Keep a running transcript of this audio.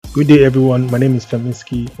Good day, everyone. My name is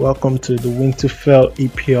Feminsky. Welcome to the Winterfell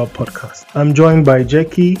EPL podcast. I'm joined by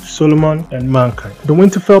Jackie, Solomon, and Mankind. The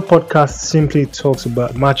Winterfell podcast simply talks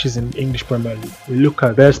about matches in the English Premier League. We look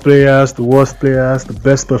at best players, the worst players, the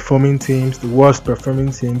best performing teams, the worst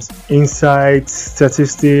performing teams, insights,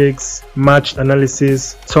 statistics, match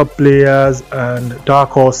analysis, top players, and dark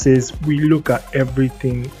horses. We look at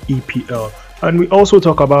everything EPL. And we also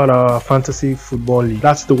talk about our fantasy football league.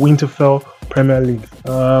 That's the Winterfell Premier League,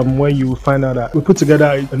 where you will find out that we put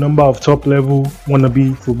together a number of top level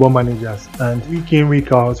wannabe football managers, and week in,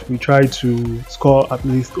 week out, we try to score at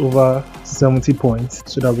least over 70 points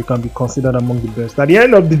so that we can be considered among the best. At the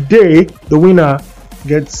end of the day, the winner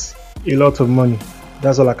gets a lot of money.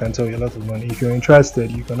 That's all I can tell you, a lot of money. If you're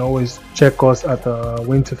interested, you can always check us at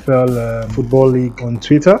Winterfell Football League on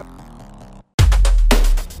Twitter.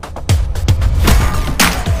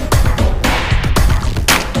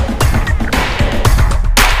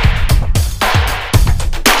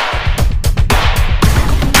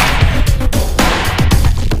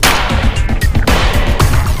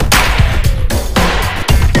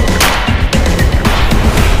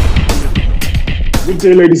 Good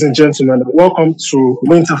day, ladies and gentlemen. Welcome to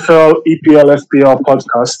Winterfell EPL FPL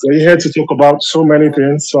podcast. We're here to talk about so many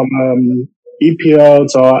things, from EPL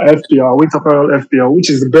to our FPL, Winterfell FPL, which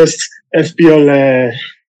is the best FPL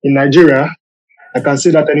in Nigeria. I can say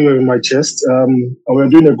that anywhere in my chest. And we're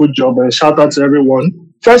doing a good job. Shout out to everyone.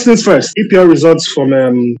 First things first, EPL results from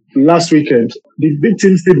last weekend. The big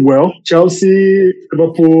teams did well. Chelsea,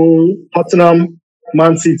 Liverpool, Tottenham,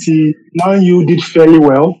 Man City, Man U did fairly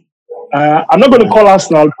well. I'm not going to call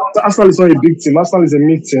Arsenal. Arsenal is not a big team. Arsenal is a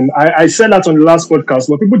mid team. I said that on the last podcast,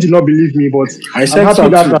 but people did not believe me. But I said I'm happy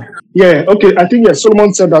that. Yeah, okay. I think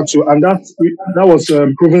Solomon said that too, and that was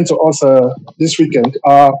proven to us this weekend.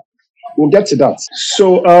 We'll get to that.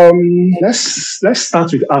 So let's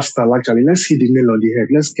start with Arsenal. Actually, let's hit the nail on the head.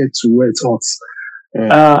 Let's get to where it's hot.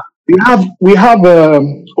 We have.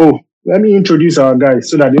 Let me introduce our guys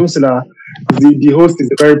so that they don't say that the host is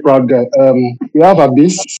a very proud guy. We have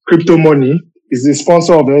Abyss, Crypto Money, is the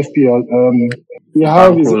sponsor of the FPL. We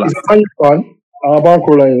have is a Man U fan. Our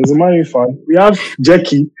Bankrola is a Man U fan. We have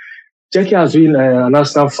Jackie. Jackie has been an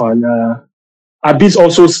Arsenal fan. Abyss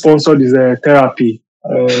also sponsored his therapy.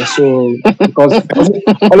 So because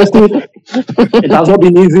honestly, it has not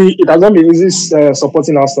been easy. It has not been easy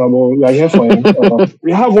supporting Arsenal, but we are here for him.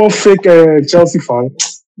 We have one fake Chelsea fan.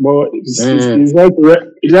 But he's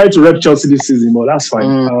like to rep Chelsea this season, but that's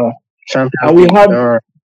fine. And we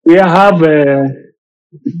have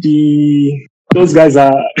those guys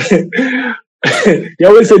are they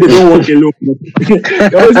always say they don't work alone.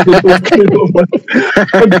 They always say they don't work alone. But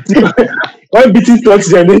when BT talks,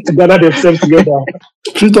 they need to gather themselves together.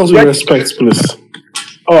 Treat us with respect, please.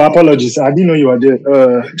 Oh, apologies. I didn't know you were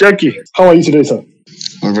there. Jackie, how are you today, sir?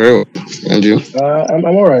 I'm very well. And you? I'm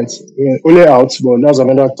all right. Only out, but that's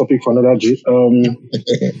another topic for another day.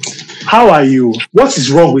 How are you? What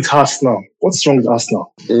is wrong with Arsenal? What's wrong with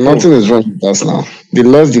Arsenal? Nothing is wrong with Arsenal. They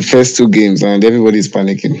lost the first two games and everybody's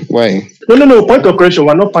panicking. Why? No. Point of correction.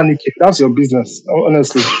 We're not panicking. That's your business,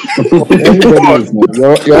 honestly. You're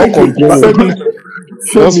all complaining.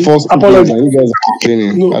 Just first two games and you guys are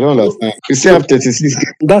complaining. No. I don't understand. We still have 36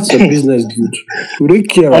 games. That's your business, dude. We don't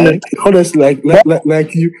care. Honestly, like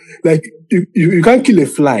you can't kill a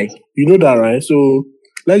fly. You know that, right? So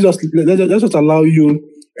let's just allow you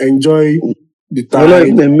enjoy the time.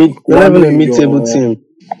 We're not a mid-table team.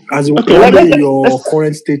 As your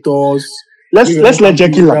current status. Let's let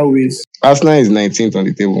Jackie learn. Arsenal is 19th on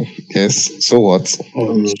the table. Yes. So what? So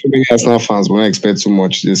many Arsenal fans won't expect too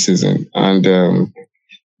much this season. And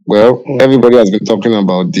everybody has been talking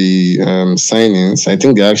about the signings. I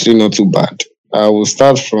think they're actually not too bad. I will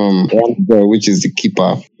start from one boy, which is the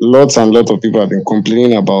keeper. Lots and lots of people have been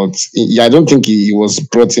complaining about. I don't think he was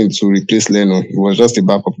brought in to replace Leno. He was just a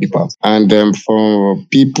backup keeper. And for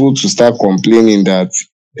people to start complaining that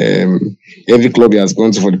every club he has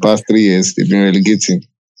gone to for the past 3 years, they've been relegating.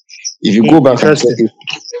 If you go back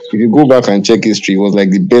and check history, he was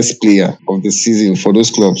like the best player of the season for those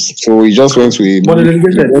clubs. So he just went to a. But they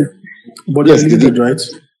relegated, right?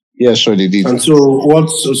 Yeah, sure they did. And so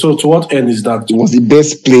to what end is that? He was the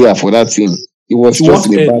best player for that team. It was just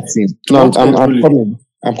a bad team. No,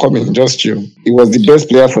 I'm coming. Just chill. He was the best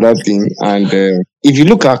player for that team. And if you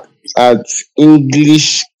look at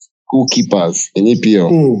English goalkeepers in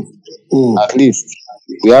EPL, at least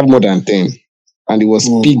we have more than 10. And it was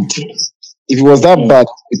picked. If it was that bad,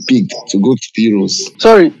 it picked to go to the Euros.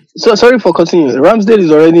 Sorry for continuing. Ramsdale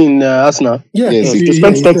is already in Arsenal. Yes.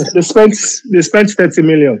 They spent 30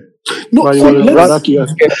 million. No, But you so want to let's that yes.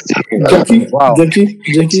 Wow.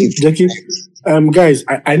 Jackie. Guys,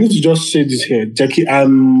 I need to just say this here, Jackie.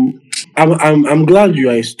 I'm glad you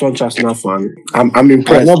are a staunch Arsenal fan. I'm I'm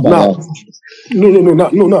impressed. not Now, biased.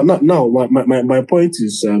 no. Now, my point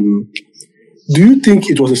is, do you think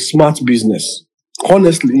it was a smart business?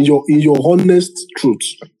 Honestly, in your honest truth,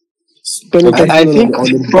 spending Okay. 30 I million think on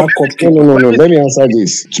the from backup No, keeper. no, no, no. Let me answer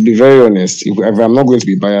this. To be very honest, if I'm not going to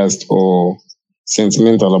be biased or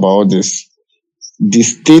sentimental about all this, the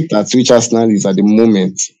state at which Arsenal is at the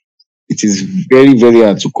moment, it is very, very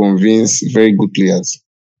hard to convince very good players.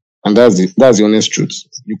 And that's the honest truth.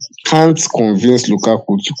 You can't convince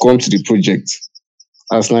Lukaku to come to the project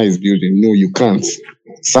Arsenal is building. No, you can't.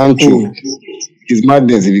 Sancho, Hmm. it's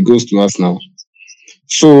madness if he goes to Arsenal.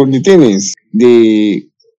 So the thing is, they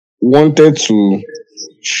wanted to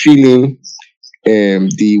fill in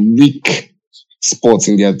the weak spots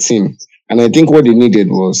in their team. And I think what they needed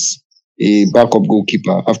was a backup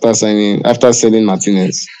goalkeeper after selling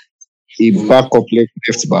Martinez, a backup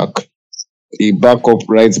left back, a backup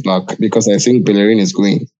right back, because I think Bellerin is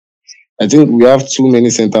going. I think we have too many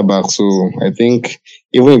centre backs, so I think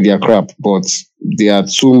even if they are crap, but they are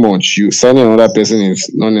too much. You signing another person is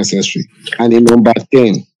not necessary. And in number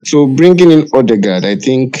 10, so bringing in Odegaard, I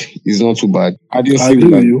think is not too bad. I didn't I see agree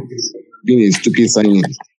would with have you. been a stupid signing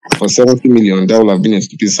for 70 million. That would have been a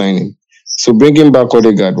stupid signing. So bringing back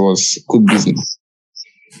Odegaard was good business.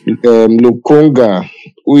 Lukonga,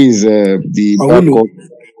 who is the I will backup, look.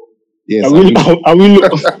 yes, I will who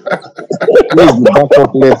is the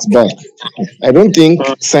backup left back. I don't think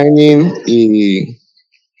signing a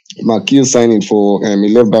McHugh signing for a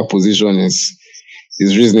left back position is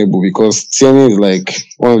reasonable because Tierney is like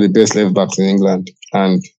one of the best left backs in England,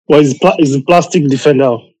 and Well, he's a plastic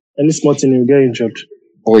defender. Any small thing will get injured.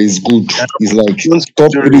 or is good. He's like Don't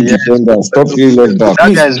top do three it, yeah. defenders, top three left back, That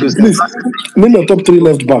Please, guy is good. please, name your top 3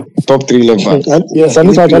 left back. top three left back. And Yes, I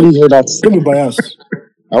need to actually hear that. don't be biased.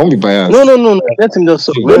 I won't be biased. No. Let him just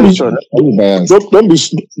talk. Let Don't him be talk. I won't be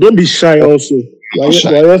biased. don't be shy. Also, we're Shy.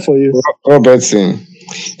 here for you. Robertson.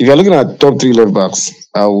 If you're looking at top 3 left backs,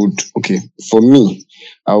 for me,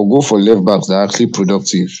 I will go for left backs that are actually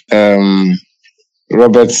productive.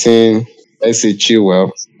 Robertson, I say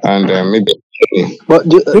Chilwell, and maybe But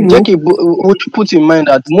Maybe Jackie, would you put in mind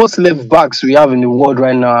that most left backs we have in the world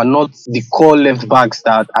right now are not the core left backs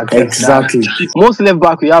that are exactly. most left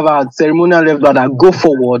back we have are ceremonial left back that go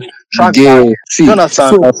forward, track back. Gay. Do See, you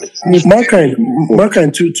understand? So,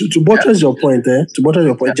 Markine, to buttress your point,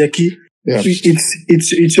 Jackie, yeah.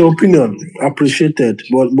 it's your opinion, appreciated,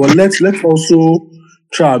 but let's also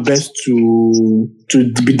try our best to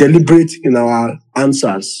be deliberate in our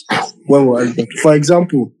answers. For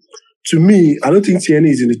example, to me, I don't think Tierney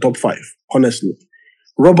is in the top 5, honestly.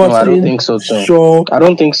 No, I don't Robertson, think so, too. Shaw, I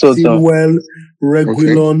don't think so, too. Chilwell,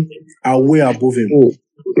 Reguilon are way above him. Oh,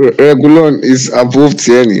 Regulon is above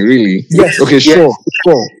Tierney, really? Yes. Okay, sure.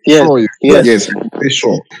 Yes. Sure. Yes. Yes,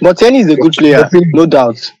 sure. But Tierney is a good player, no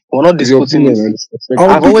doubt. We're not It's your disputing opinion. it. I'll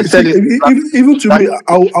I've pick, always said it. even to me,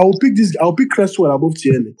 I'll pick this. I'll pick Cresswell above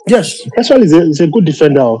Tierney. Yes, Cresswell is a good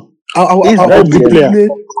defender. He's I'll very pick good player.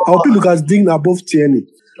 I'll pick Lucas Digne above Tierney.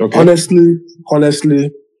 Okay.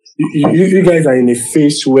 Honestly, you guys are in a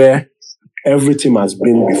phase where every team has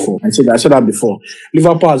been before. I said that before.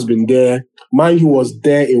 Liverpool has been there. Man U was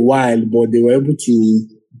there a while, but they were able to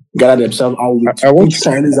gather themselves out with I want good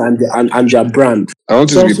signings and their brand. I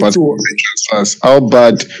want you to be Chelsea particular too. with transfers. How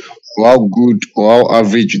bad or how good or how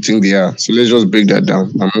average you think they are? So let's just break that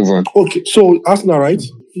down and move on. Okay, so Arsenal, right?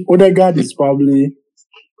 Odegaard is probably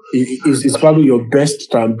your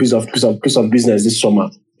best piece of business this summer,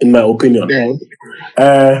 in my opinion.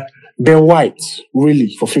 Ben White,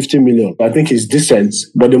 really, for 50 million. I think he's decent,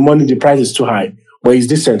 but the price is too high. But he's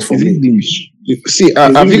decent for Is me. it English? See,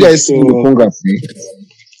 have you English, guys seen so- Lukonga play?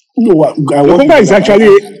 No, I Lokonga is actually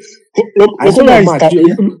I saw Lokonga your is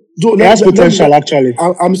match. he has potential actually.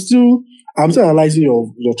 I'm still analyzing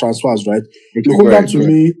your transfers, right? Okay, go Lukonga ahead, to go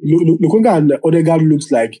ahead. me, Lukonga and Odegaard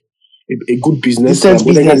looks like a good business. Decent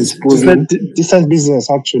Odegaard business, is proven. decent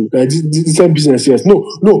business actually. Decent business, yes. No.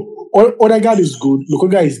 Odegaard is good.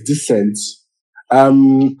 Lukonga is decent.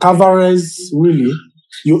 Tavares, really,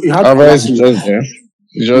 you have Alvarez to is just there.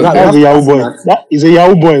 He's just Yeah, there. That's a Yahoo boy. That is a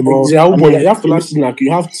Yahoo boy, bro. He's a Yahoo boy. You have to last like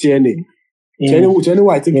you have Tierney. Tierney,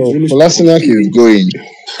 I think is really Kolasinac is going.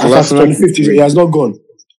 As at 25th, he has not gone.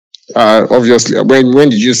 Obviously. When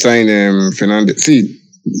did you sign Fernandez? See,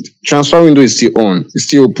 transfer window is still on. It's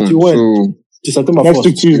still open. Till when? So To September Next 1st.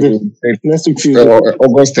 week Tuesday. Next week Tuesday.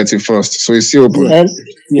 August 31st. So it's still open.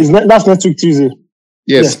 And that's next week Tuesday.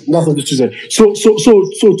 Yes. That's not the Tuesday. So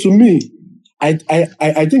to me,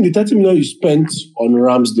 I think the 30 million you spent on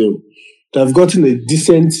Ramsdale, they have gotten a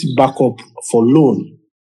decent backup for loan.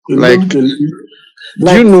 Like, Loan to-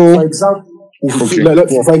 do you know? for example,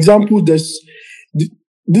 Okay. for example, there's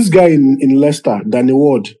this guy in Leicester, Danny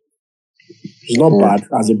Ward. He's not Ward. bad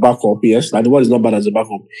as a backup. Yes, Danny Ward is not bad as a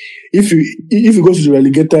backup. If you go to the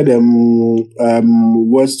relegated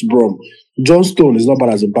West Brom, John Stone is not bad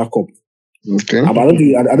as a backup. Okay. But I don't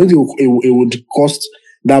think it would cost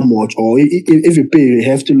that much. Or if you pay a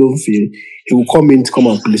hefty loan fee, he will come in to come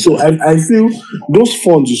and play. So I feel those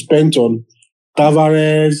funds you spent on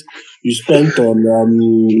Tavares, you spent on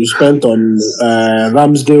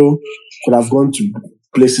Ramsdale could have gone to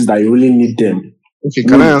places that you really need them. Okay,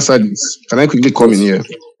 can I answer this? Can I quickly come in here?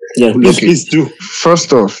 Yeah, Please do.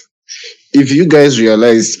 First off, if you guys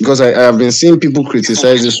realize, because I have been seeing people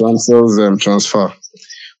criticize this Ramsdale's transfer.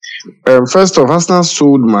 First off, Arsenal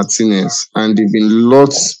sold Martinez, and there've been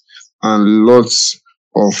lots and lots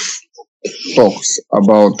of talks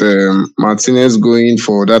about Martinez going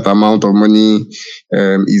for that amount of money.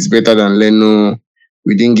 Is better than Leno.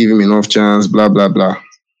 We didn't give him enough chance. Blah blah blah.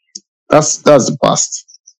 That's the past.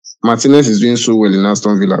 Martinez is doing so well in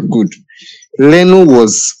Aston Villa. Good. Leno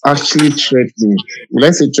was actually threatening. Will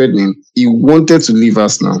I say threatening? He wanted to leave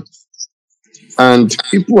us now. And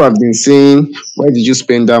people have been saying, why did you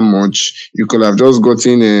spend that much? You could have just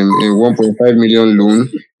gotten a 1.5 million loan,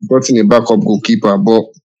 gotten a backup goalkeeper. But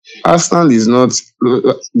Arsenal is not.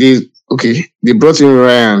 They brought in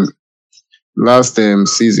Ryan last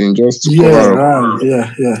season just to cover up.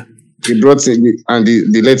 Yeah. They brought him and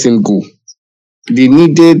they let him go. They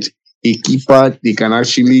needed a keeper they can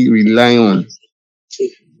actually rely on.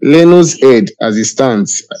 Leno's head, as it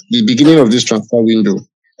stands, the beginning of this transfer window,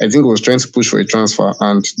 I think was trying to push for a transfer,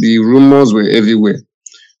 and the rumors were everywhere.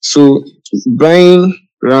 So buying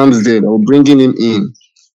Ramsdale or bringing him in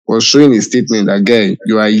was showing a statement that, guy,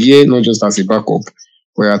 you are here not just as a backup,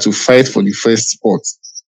 but you are to fight for the first spot.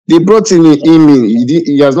 They brought him in.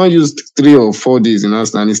 He has not used 3 or 4 days in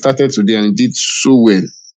Arsenal, and he started today and he did so well.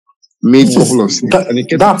 Made a couple of saves. And he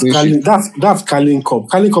kept that's Carling Cup.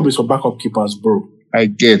 Carling Cup is for backup keepers, bro. I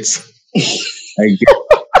get.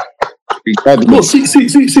 No, see,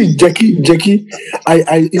 Jackie.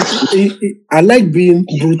 I like being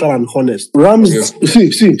brutal and honest. Ramsdale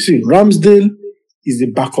is a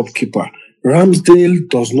backup keeper. Ramsdale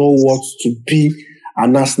does not want to be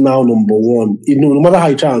an Arsenal number one. No matter how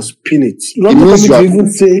you try and spin it.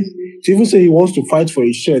 To even say he wants to fight for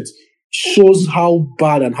his shirt shows how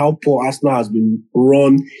bad and how poor Arsenal has been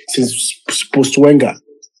run since post Wenger.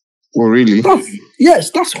 Oh, really?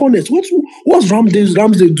 Yes, that's honest. What's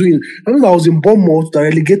Ramsdale doing? I mean, I was in Bournemouth, that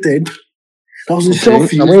relegated. That was in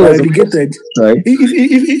Sheffield, that relegated. Right.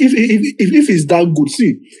 If it's that good,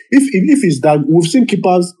 see, if it's that, we've seen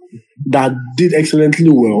keepers that did excellently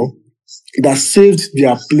well, that saved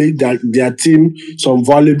their team some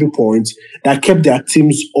valuable points, that kept their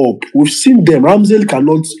teams up. We've seen them. Ramsdale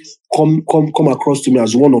cannot come across to me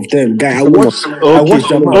as one of them. Guy, I watched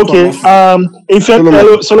them. Okay.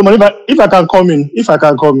 Solomon, if I can come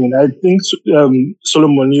in, I think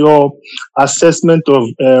Solomon, your assessment of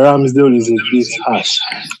Ramsdale is a bit harsh.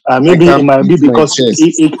 Maybe it might be because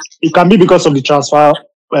it can be because of the transfer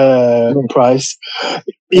price.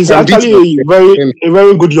 He's actually a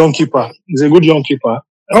very good young keeper. He's a good young keeper.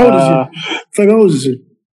 How old is he?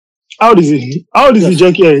 How old is he,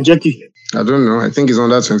 Jackie? I don't know. I think he's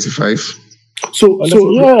under 25. So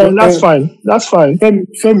yeah, that's fine. That's fine. Femi.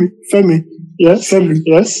 Yes. Femi.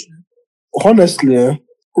 Yes. Honestly,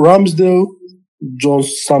 Ramsdale,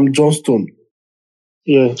 Sam Johnston.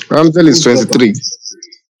 Yeah. Ramsdale is 23.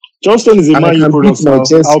 Johnston is a Man U product.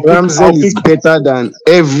 Ramsdale is better than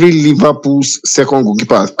every Liverpool's second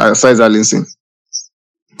goalkeeper aside Alisson.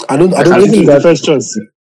 I don't think he's the first choice.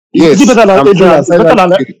 Yes. Is better than Adrian? It's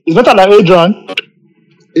better than Adrian.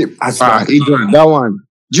 Adrian, that one.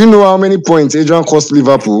 Do you know how many points Adrian cost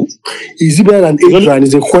Liverpool? Is he better than Adrian?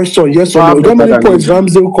 Is a question. Yes or no? How many points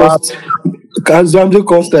Ramsdale cost? Ramsdale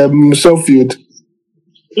cost Sheffield.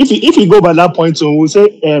 If you go by that point, so we'll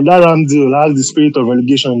say that Ramsdale has the spirit of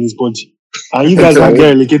relegation in his body, and you guys might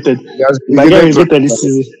get relegated. Might get relegated this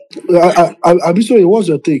season. I'm sorry. What's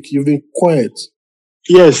your take? You've been quiet.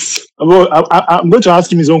 Yes, I'm going to ask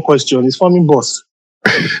him his own question. He's forming boss.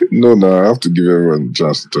 No, I have to give everyone a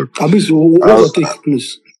chance to talk. What's your take,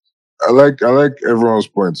 please? I like everyone's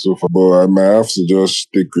points so far, but I might have to just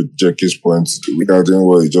stick with Jackie's points regarding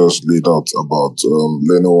what he just laid out about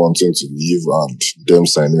Leno wanting to leave and them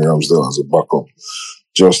signing Ramsdale as a backup,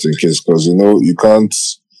 just in case. Because you can't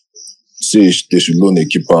say they should loan a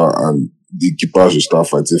keeper and the keeper should start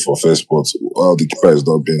fighting for first spot while the keeper is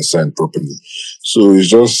not being signed properly. So it's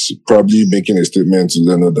just probably making a statement to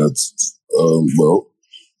Leno that,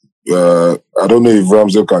 I don't know if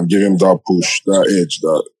Ramsey can give him that push, that edge,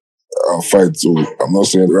 that fight. So I'm not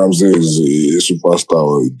saying Ramsey is a superstar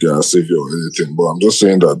or a savior or anything, but I'm just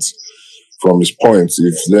saying that from his point,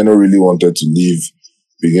 if Leno really wanted to leave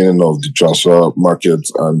beginning of the transfer market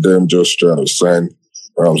and them just trying to sign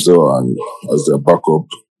Ramsdale and as their backup,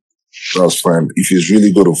 that's fine. If he's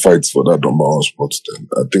really going to fight for that number one spot, then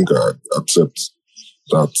I think I accept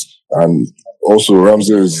that. And also,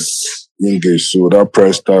 Ramsdale is English, so that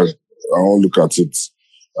price tag, I won't look at it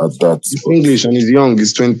at that. He's English and he's young.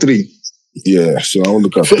 He's 23. Yeah, so I won't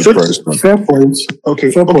look at the price tag. Fair point.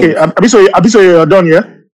 Okay, Fair okay. point. Abiso, you're done, yeah?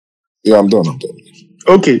 Yeah, I'm done.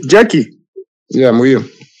 Okay, Jackie. Yeah, I'm with you.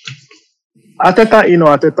 Arteta in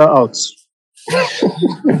or Arteta out?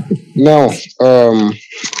 Now,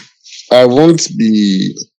 I want to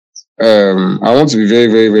be very,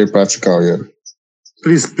 very, very practical here.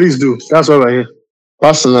 Please do. That's all right here.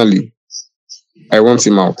 Personally, I want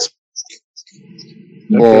him out.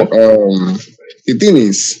 But the thing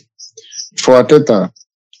is, for Arteta,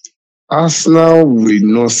 Arsenal will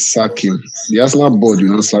not sack him. The Arsenal board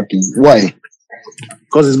will not sack him. Why?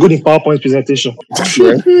 Because it's good in PowerPoint presentation.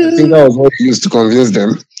 Yeah, I think that was what he used to convince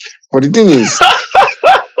them. But the thing is,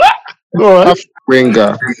 Go on.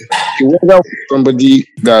 Wenger was somebody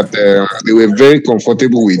that they were very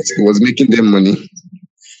comfortable with. He was making them money.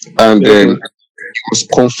 And he was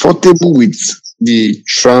comfortable with the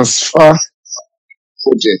transfer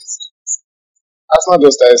project. Arsenal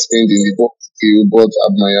just started spending. He bought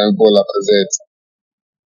Abmayan, bought Lacazette.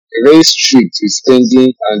 Very strict with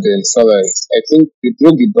spending and then salaries. I think they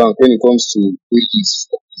broke the bank when it comes to wages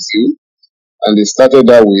for Brazil, and they started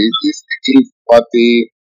that way. They gave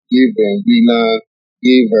Partey, gave Wiener,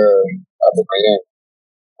 gave Aubameyang.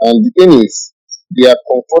 And the thing is, they are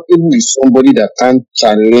comfortable with somebody that can't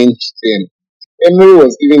challenge them. Emery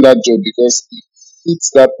was given that job because he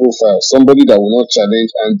fits that profile, somebody that will not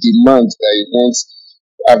challenge and demand that he wants.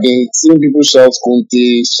 I've been seeing people shout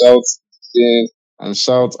Conte, shout Zidane, and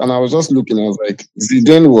shout, and I was just looking, I was like, he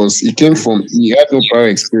had no prior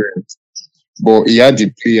experience, but he had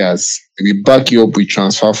the players. We back you up with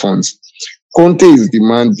transfer funds. Conte is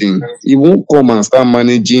demanding. He won't come and start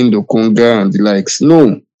managing the Conga and the likes.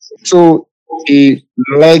 No. So,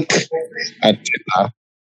 like Arteta,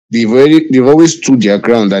 they've always stood their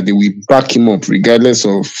ground that they will back him up regardless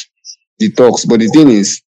of the talks. But the thing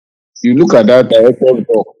is, you look at that director's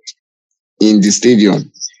talk in the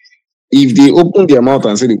stadium. If they open their mouth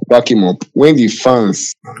and say they back him up, when the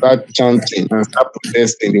fans start chanting and start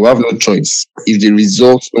protesting, they will have no choice if the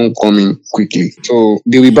results don't come in quickly. So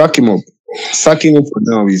they will back him up. Sacking him for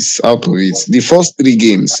now is out of it. The first 3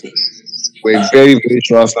 games were very, very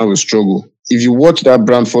sure Arsenal will struggle. If you watch that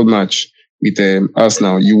Brentford match with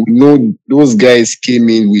Arsenal, you know those guys came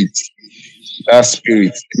in with that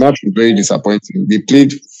spirit. The match was very disappointing. They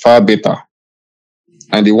played far better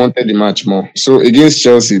and they wanted the match more. So against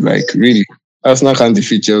Chelsea, like really, Arsenal can't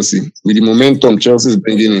defeat Chelsea with the momentum Chelsea is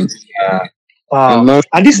bringing in. Wow.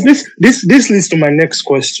 And this leads to my next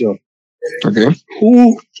question. Okay.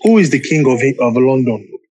 Who is the king of London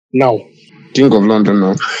now? King of London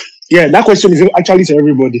now. Yeah, that question is actually to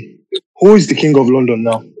everybody. Who is the king of London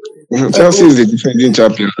now? Chelsea is the defending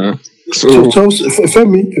champion. Huh? So Chelsea,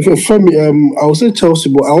 Femi, I would say Chelsea,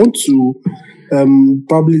 but I want to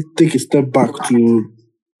probably take a step back to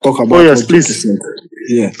talk about. Oh yes, please.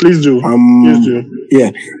 Yeah, please do. Please do.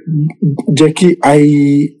 Yeah, Jackie,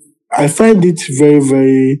 I find it very,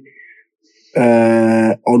 very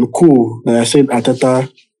uncool that I said Arteta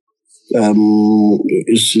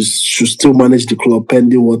should still manage the club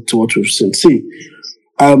pending what we've seen. See,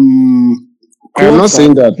 I'm not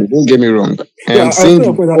saying that. Don't get me wrong. I'm saying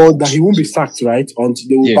that he won't be sacked, right? Until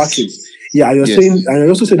they will back him. Yeah, you're saying, and I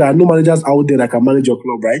also say there are no managers out there that can manage your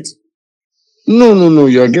club, right? No.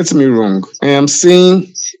 You're getting me wrong. I am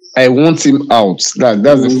saying I want him out. That's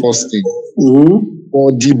the first thing. Mm-hmm.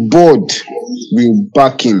 But the board will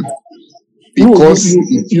back him. Because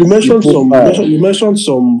you mentioned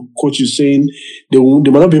some coaches saying they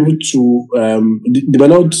might not be able to they might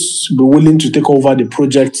not be willing to take over the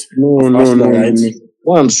project. No, right?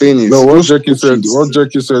 What I'm saying is what Jackie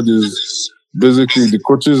said is basically the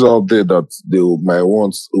coaches out there that they might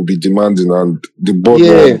want will be demanding, and the board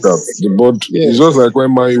wants that. The board is just like what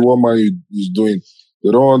Man is doing.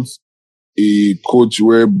 They don't want a coach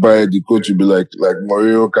whereby the coach will be like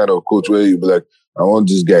Mourinho kind of coach where you'll be like, I want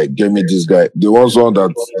this guy, get me this guy. They want someone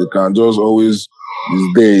that they can just always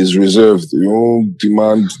He's there, he's reserved. You don't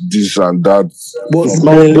demand this and that.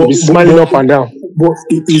 Smiling up and down. But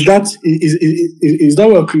is that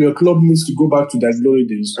what your club needs to go back to their glory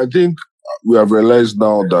days? I think we have realized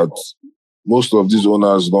now that most of these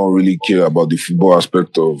owners don't really care about the football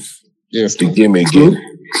aspect of the game again.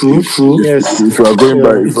 True. Yes. If we are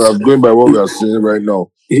going by what we are saying right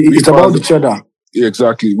now, it's about the cheddar.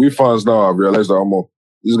 Exactly. We fans now have realized that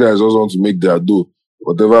these guys also want to make their dough.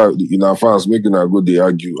 Whatever in our fans making a good, they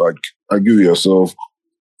argue with yourself,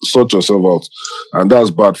 sort yourself out, and that's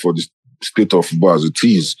bad for the state of football as it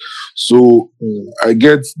is. So I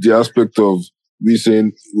get the aspect of we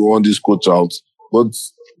saying we want this coach out, but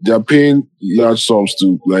they are paying large sums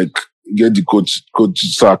to get the coach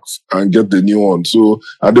sacked and get the new one. So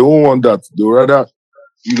I don't want that. They rather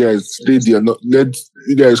you guys stay there, let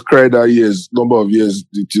you guys cry that number of years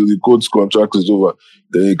till the coach contract is over.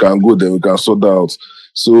 Then you can go, then we can sort that out.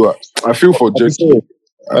 So I feel for Jackie.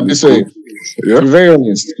 To be very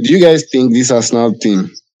honest, do you guys think this Arsenal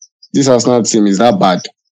team is that bad?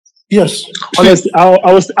 Yes. Honestly,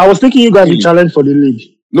 I was thinking you guys would challenge for the league.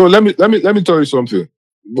 No, let me tell you something.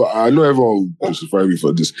 But I know everyone will crucify me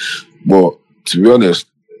for this. But to be honest,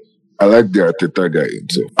 I like the Arteta guy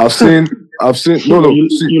himself. I've seen.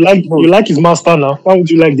 You like his master now. Why would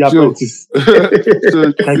you like the apprentice?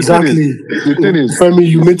 Exactly. The thing is, Femi,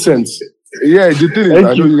 you made sense. Yeah, the thing is,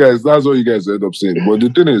 I know you guys. That's what you guys end up saying. But the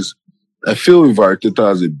thing is, I feel if Arteta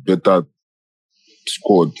has a better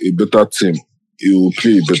squad, a better team, he will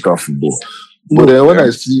play better football. But then when I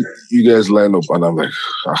see you guys line up, and I'm like,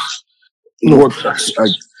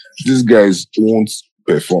 these guys won't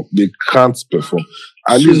perform. They can't perform.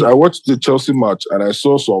 At least I watched the Chelsea match and I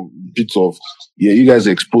saw some bits of, you guys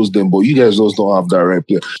exposed them, but you guys just don't have that right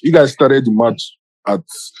player. You guys started the match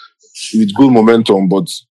with good momentum, but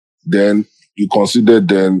then you considered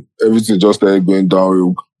then everything just started going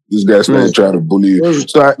downhill. These guys started trying to bully you.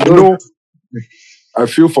 So I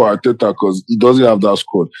feel for Arteta because he doesn't have that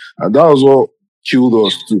squad. And that was what killed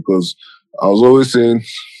us too, because I was always saying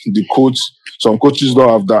some coaches don't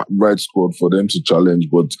have that right squad for them to challenge,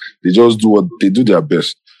 but they just do their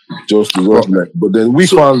best. But then we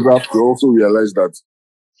fans have to also realize that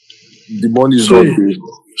the money is not there.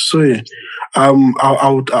 So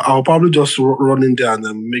I'll probably just run in there and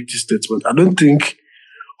make this statement. I don't think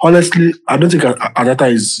Arteta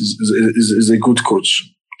is a good coach.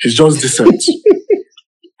 He's just decent.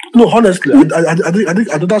 No, honestly, I think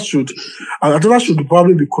Arteta should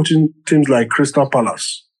probably be coaching teams like Crystal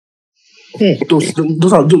Palace. Those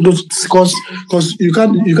because you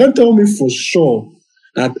can't tell me for sure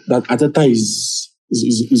that Arteta is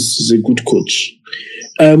a good coach.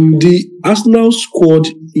 The Arsenal squad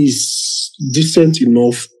is decent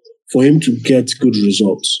enough for him to get good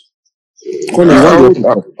results. I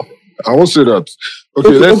won't say that.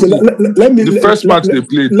 Okay, let me. The first match they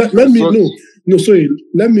played.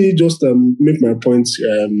 Let me just make my point.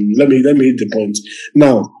 Let me hit the point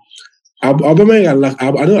now. Aubameyang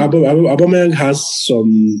has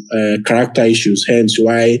some character issues, hence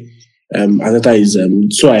why Arteta is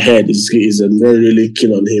so ahead. Is very really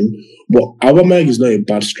keen on him. But Aubameyang is not a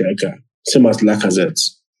bad striker, same as Lacazette.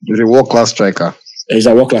 He's a world-class striker. He's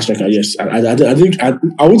a world-class striker, yes. I think I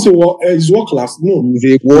wouldn't say he's world-class. No, he's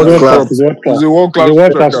a world-class. He's a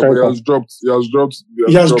world-class striker. But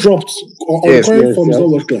he has dropped. On current form, he's not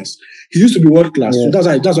world-class. He used to be world-class. So that's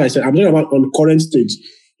why I said I'm talking about on current stage.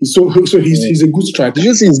 So he's a good striker. Did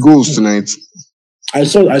you see his goals tonight? I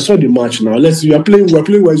saw the match now. We are playing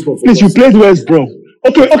West Brom. Please, you played West Brom.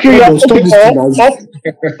 Okay. Or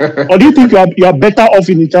do you think you are better off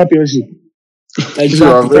in the championship? Exactly. You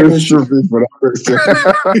are very stupid for that question.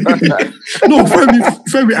 No,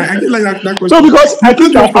 Femi, I didn't like that question. So because I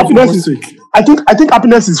think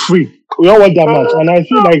happiness is free. We all want that much, and I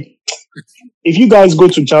feel like if you guys go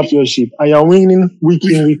to championship and you're winning week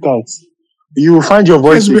in, week out, you will find your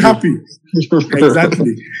voice. Yes, be happy.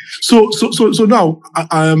 Exactly. So now,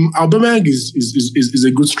 Aubameyang is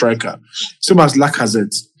a good striker. Same as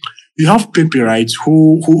Lacazette. You have Pepe, right?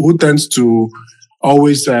 Who tends to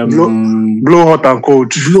always blow hot and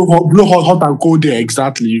cold. Blow hot and cold there.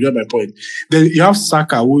 Exactly. You get my point. Then you have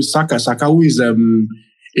Saka, who is a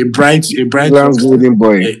bright golden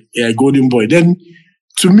boy. A golden boy. Then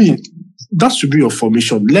to me, that should be your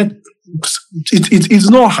formation. It's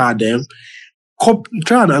not hard.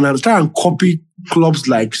 Try and copy clubs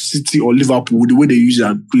like City or Liverpool the way they use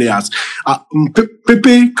their players.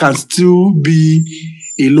 Pepe can still be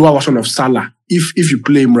a lower version of Salah if you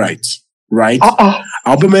play him right.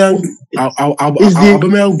 Aubameyang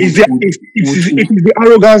is the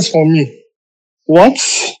arrogance for me. What?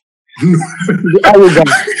 The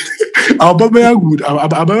arrogance.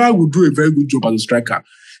 Aubameyang would do a very good job as a striker.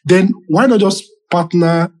 Then why not just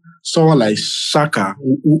partner someone like Saka,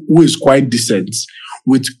 who is quite decent,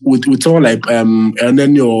 with someone like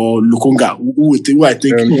Elneny or Lukonga, who I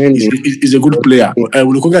think is a good player.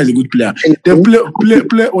 Lukonga is a good player. Then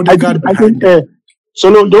play Odegaard behind. So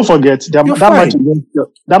no, don't forget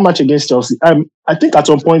that match against Chelsea. I think at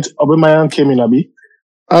some point Aubameyang came in, Abi.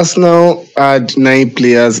 Arsenal had 9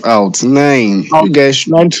 players out. 9. You guys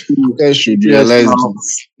should realize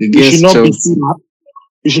against Chelsea.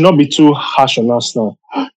 You should not be too harsh on Arsenal.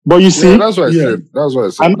 But you see, that's what I said. That's what I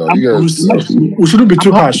said. We shouldn't be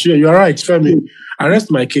too harsh. Yeah, you're right, Femi. I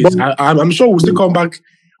rest my case. I'm sure we'll still come back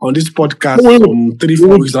on this podcast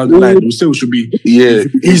 3-4 weeks down the line. We'll say we should be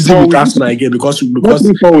easy with Arsenal again because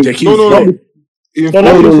Jackie is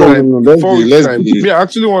I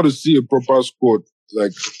actually want to see a proper squad.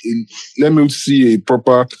 Like, let me see a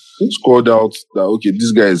proper squad out that, okay,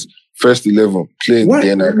 this guy is first 11 playing,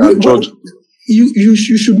 then I can judge. You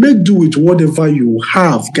should make do with whatever you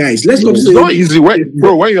have, guys. Let's not say it's not easy. When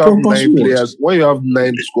you have 9 players, when you have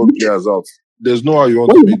 9 squad players out, there's no how you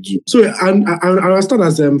want to make do. So, and I understand,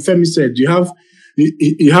 as Femi said, you have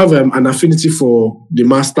an affinity for the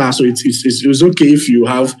master, so it's okay if you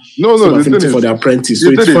have some affinity for the apprentice.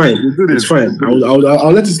 So it's fine. It's fine.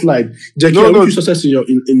 I'll let it slide. Jackie, I wish you success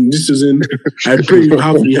in this season. I pray you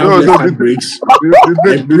have less breaks.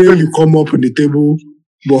 I pray you come up on the table.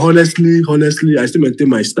 But honestly, I still maintain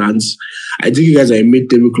my stance. I think you guys are a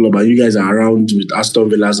mid-table club and you guys are around with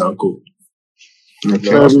Aston Villa's and co.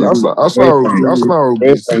 Okay. Arsenal will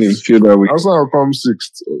come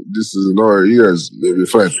 6th this season. No, you guys will be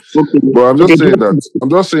fine. Okay. But I'm just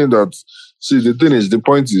saying that. See, the thing is, the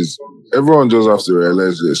point is, everyone just has to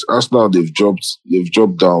realize this. Arsenal, they've dropped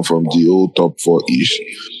down from the old top 4-ish.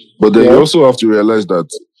 But then you also have to realize that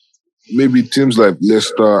maybe teams like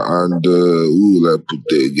Leicester and who will I put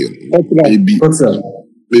there again?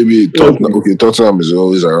 Maybe Tottenham. Okay, Tottenham is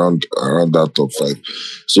always around that top 5.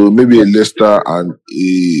 So maybe a Leicester and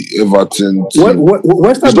a Everton team.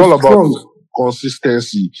 It's all about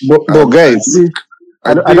consistency. But guys,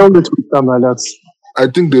 I don't get to them like that. I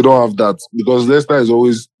think they don't have that because Leicester is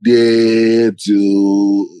always there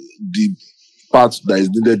to the part that is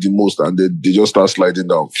needed the most, and then they just start sliding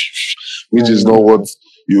down, which is not what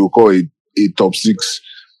you call a top 6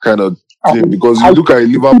 kind of thing. Because you look at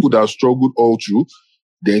Liverpool that struggled all through,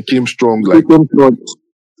 then came strong. Like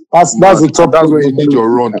that's the top. That's where you need your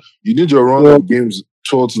run. You need your run of games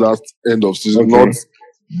towards that end of season, not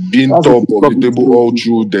being top of the table all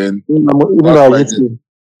through. Then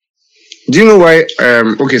do you know why?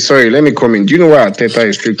 Okay, sorry, let me come in. Do you know why Arteta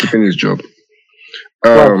is still keeping his job?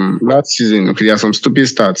 Last season, okay, there are some stupid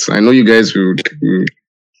stats. I know you guys will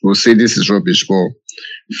say this is rubbish, but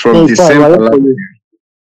from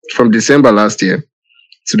December last year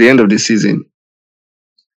to the end of the season,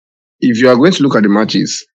 if you are going to look at the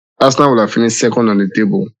matches, Arsenal will have finished 2nd on the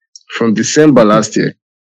table from December last year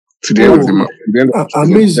to the end of the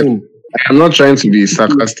amazing. I am not trying to be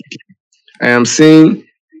sarcastic. I am saying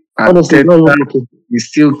Arteta is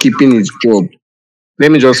still keeping his job.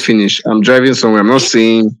 Let me just finish. I'm driving somewhere. I'm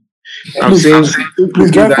saying.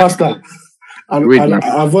 Please drive faster and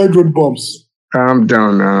avoid road bumps. Calm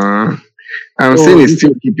down. I'm saying he's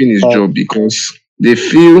still keeping his job because they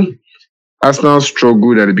feel Arsenal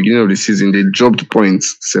struggled at the beginning of the season. They dropped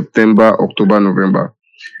points September, October, November.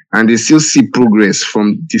 And they still see progress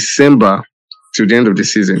from December to the end of the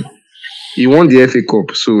season. He won the FA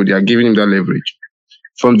Cup, so they are giving him that leverage.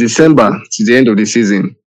 From December to the end of the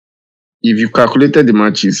season, if you calculated the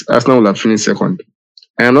matches, Arsenal will have finished 2nd.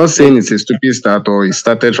 I am not saying it's a stupid start or it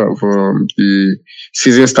started from the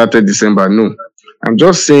season started December. No. I'm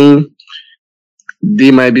just saying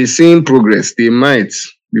they might be seeing progress. They might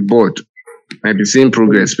be bored. Might be seeing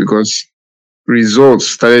progress because results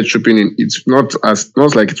started tripping in. It's not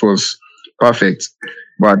like it was perfect,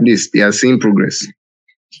 but at least they are seeing progress.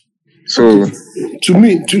 So to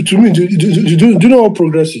me, do you know what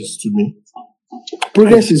progress is to me?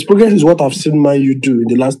 Progress is what I've seen Man U do in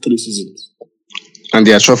the last 3 seasons. And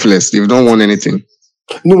they are trophyless. They've not won anything.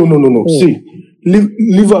 No. See,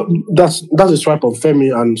 that's a swipe on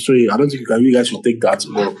Femi, and so I don't think you guys should take that.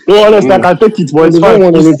 No, honestly, I can take it, but it's fine.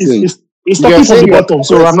 It's starting from the bottom,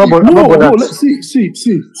 so I'm not bothered. No, see.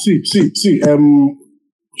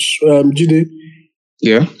 Jide.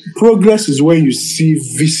 Yeah. Progress is when you see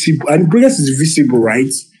visible, and progress is visible,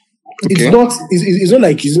 right? Okay. It's not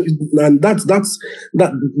like and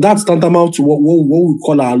that's tantamount to what we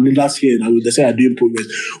call our leaders here, and they say are doing progress.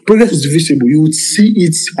 Progress is visible. You would see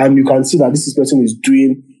it, and you can see that this person is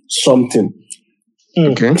doing something.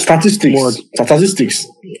 Okay. Statistics.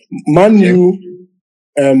 Man U,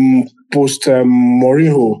 post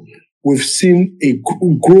Mourinho, we've seen a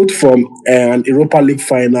growth from an Europa League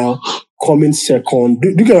final coming second.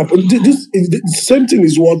 The same thing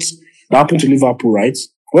is what happened to Liverpool, right?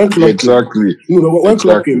 When Klopp Exactly. when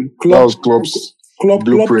Klopp came, That was Klopp's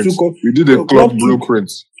blueprint. We did a Klopp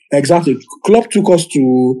blueprint. Exactly. Klopp took us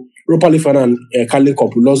to Europa League final and Carling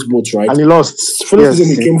Cup. We lost both, right? And he lost. First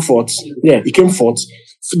season he came fourth. Yeah, he came fourth.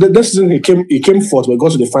 So the next season he came fourth, but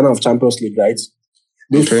got to the final of Champions League, right?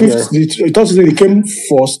 The third season he came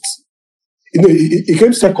first. He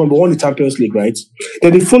came second, but won the Champions League, right?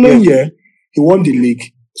 Then the following year, he won the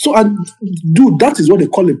league. So, dude, that is what they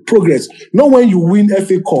call it progress. Not when you win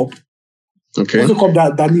FA Cup. Okay. FA Cup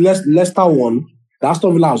that Leicester won, that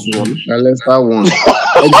Aston Villa has won. Leicester won.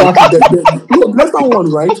 Exactly. Leicester won,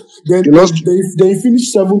 right? Then they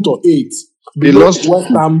finished 7th or 8th. They lost West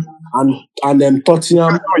Ham and then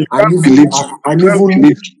Tottenham and even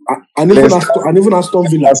Aston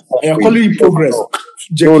Villa. You're calling it progress.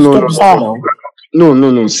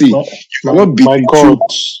 No. See, you cannot beat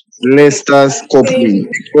Leicester's cup win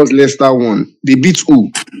because Leicester won. They beat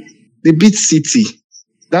who? They beat City.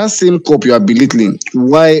 That same cup you are belittling.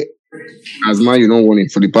 Why has Man you not won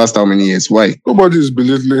it for the past how many years? Why? Nobody is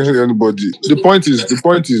belittling anybody. The point is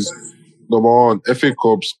number one, FA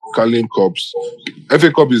Cups, Carling Cups.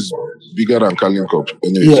 FA Cup is bigger than Carling Cup.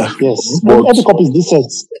 Yes. But FA Cup is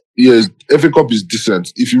decent. Yeah, FA Cup is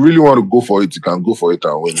decent. If you really want to go for it, you can go for it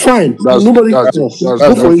and win. Fine. That's go for it.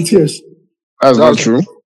 Yes. That's not true.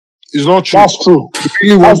 It's not true. That's true.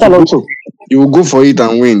 You will go for it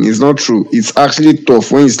and win. It's not true. It's actually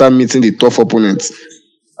tough when you start meeting the tough opponents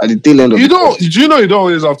at the tail end of you don't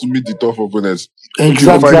always have to meet the tough opponents.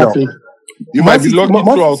 Exactly. You might be lucky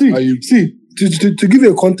throughout. To give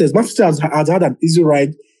you a context, Manchester has had an easy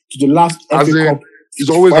ride to the last FA Cup. It's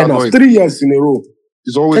always finals, annoying. 3 years in a row.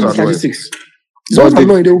 It's always annoying. It's always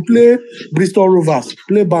annoying. They will play Bristol Rovers,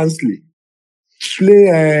 play Barnsley,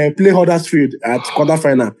 play Huddersfield at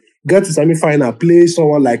quarter-final, get to semi-final, play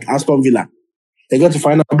someone like Aston Villa. They got to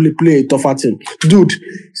finally play a tougher team. Dude,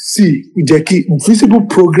 see, Jackie, visible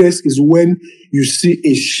progress is when you see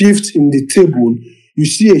a shift in the table, you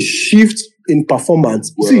see a shift in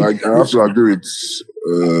performance. Well, see, I have to agree with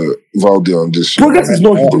Valde on this. Progress is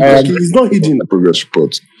not hidden, Jackie. It's not hidden. Progress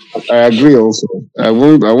report. I agree also. I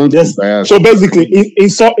won't yes. So basically, in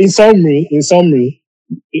summary,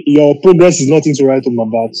 your progress is nothing to write home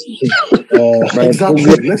about. Exactly.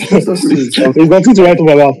 It's nothing to write home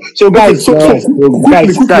about. So guys,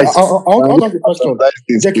 quickly, I'll ask a question.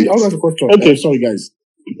 Jackie, I'll ask a question. Okay, sorry guys.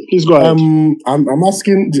 Please go ahead. I'm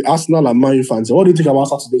asking the Arsenal and Man U fans, what do you think about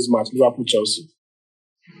Saturday's match, Liverpool Chelsea?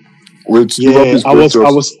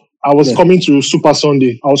 I was coming to Super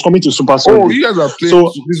Sunday. Oh, you guys are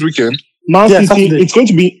playing this weekend? Man City. Saturday. It's going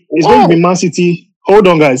to be Man City. Hold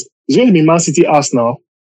on, guys. It's going to be Man City, Arsenal,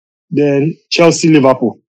 then Chelsea,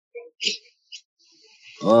 Liverpool.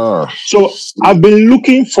 So I've been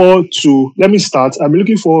looking forward to. Let me start. I've been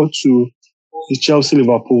looking forward to the Chelsea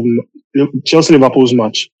Liverpool's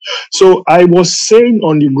match. So I was saying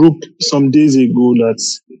on the group some days ago that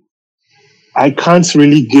I can't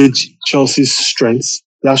really gauge Chelsea's strengths.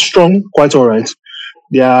 They are strong, quite all right.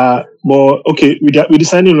 But okay, with the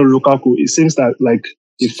signing of Lukaku, it seems that like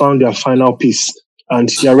they found their final piece and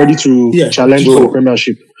they are ready to challenge for the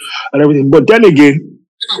Premiership and everything. But then again,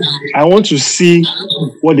 I want to see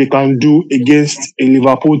what they can do against a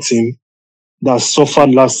Liverpool team that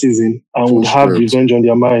suffered last season and would have revenge on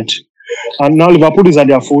their mind. And now Liverpool is at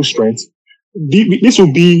their full strength. This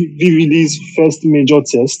will be VVD's first major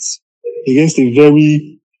test against a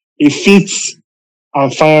fit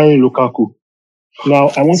and firing Lukaku.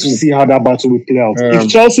 Now, I want to see how that battle will play out. If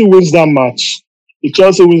Chelsea wins that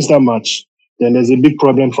match, then there's a big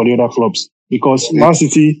problem for the other clubs because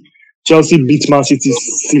Chelsea beat Man City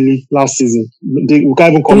silly last season. We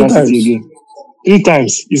can't even call Man City again. 3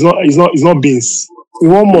 times. It's not beans.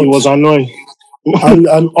 In 1 month. It was annoying.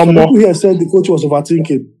 and people here said the coach was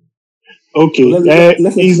overthinking. Okay.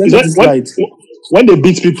 Let's when they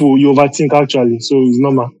beat people, you overthink actually. So it's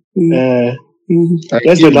normal.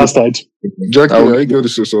 Let's get that side. Jackie, are you going to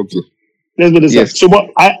say something? Let's get this side. So, but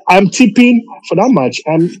I'm tipping for that match.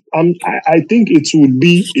 I think it would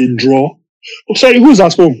be a draw. Oh, sorry, who's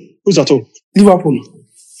at home? Liverpool.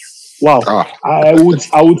 Wow. I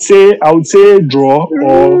would say draw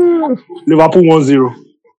or Liverpool 1-0.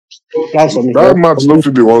 That's for me. That match not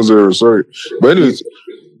to be 1-0, sorry. But anyways,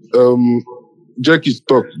 Jackie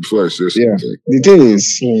talk before I say something. Yeah. The thing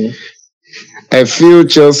is, I feel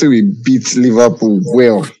Chelsea will beat Liverpool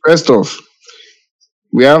well. First off,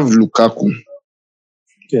 we have Lukaku.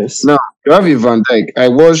 Yes. Now you have a Van Dijk. I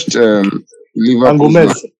watched And Liverpool's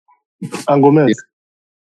Gomez. And Gomez.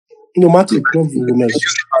 No, Matip, not Gomez.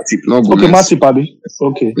 Matip, not Okay, Gomez. Matip, Abi.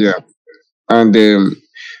 Okay. Yeah, and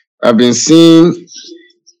I've been seeing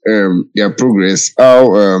their progress,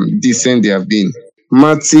 how decent they have been.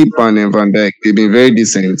 Matip and Van Dijk, they've been very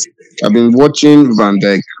decent. I've been watching Van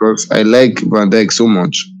Dijk because I like Van Dijk so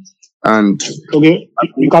much, and Okay. I've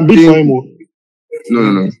You been can beat for watching. him. Oh. No,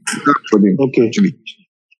 not for them Okay. actually.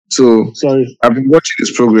 So Sorry. I've been watching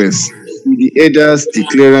his progress. The headers, the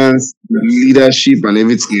clearance, leadership, and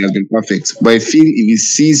everything has been perfect. But I feel if he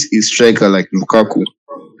sees a striker like Lukaku,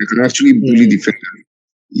 that can actually bully defenders,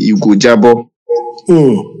 you go jabo.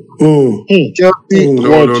 Chelsea,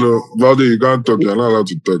 No, Valde, you can't talk. You're not allowed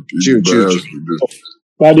to talk. Chill.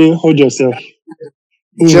 Buddy, hold yourself.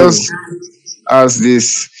 Chelsea has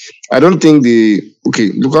this. I don't think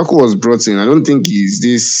Lukaku was brought in. I don't think he's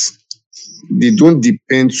this. They don't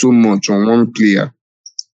depend so much on one player.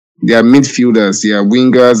 They are midfielders, they are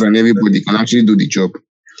wingers, and everybody can actually do the job.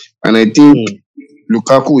 And I think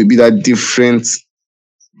Lukaku will be that different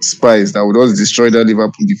spice that would just destroy that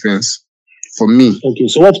Liverpool defense. For me, Okay,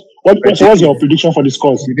 so what's your prediction for the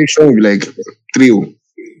scores? prediction will be like 3-0.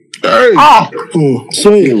 Hey,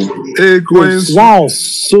 So yeah. hey, Queens. Wow.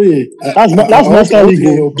 So yeah. That's Master League.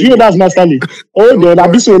 Oh. Do you know that's Master League? Oh, then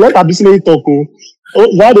Abiso, let Abiso talk. Oh,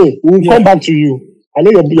 Wade, we'll come back to you. I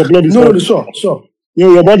know your blood is hot. Sure.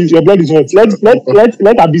 Your blood is hot. Let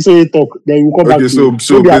Abiso talk. Then we'll come back Okay, to you.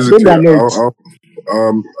 so basically, Don't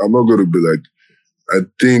I'm not going to be like. I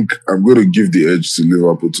think I'm going to give the edge to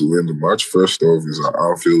Liverpool to win the match. First off, is at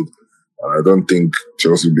Anfield, and I don't think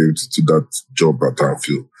Chelsea will be able to do that job at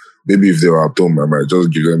Anfield. Maybe if they were at home, I might just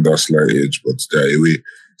give them that slight edge, but they're away.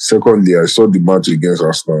 Secondly, I saw the match against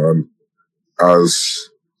Arsenal, and as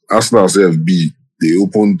Arsenal FB, they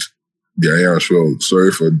opened their hands well.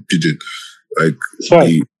 Sorry for the pigeon. Like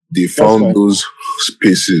they found those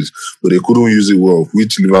spaces, but they couldn't use it well.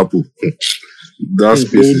 Which Liverpool, that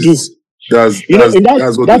spaces. That's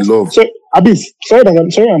what they love. So, Abis, sorry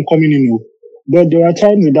I'm coming in. But there are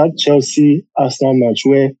times in that Chelsea Arsenal match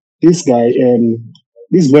where this guy,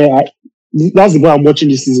 that's the guy I'm watching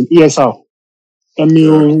this season, ESR.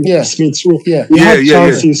 Emil Smith. He had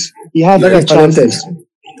chances. He had good chances.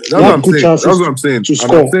 That's what I'm saying. To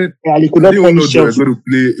score. And he could not punish Chelsea.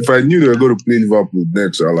 If I knew they were going to play Liverpool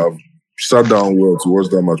next, I'll have sat down well to watch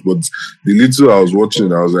that match. But the little I was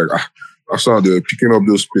watching, I was like, I saw they were picking up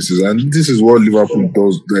those spaces. And this is what Liverpool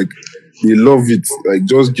does. Like, they love it. Like,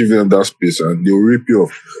 just give them that space and they'll rip you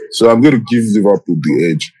off. So I'm going to give Liverpool the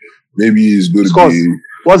edge. Maybe it's going to be...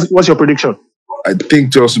 What's your prediction? I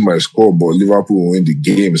think Chelsea might score, but Liverpool will win the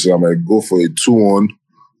game. So I might go for a 2-1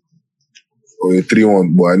 or a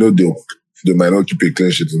 3-1. But I know they might not keep a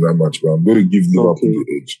clean sheet in that match. But I'm going to give Liverpool the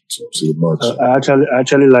edge to the match. I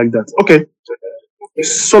actually like that. Okay.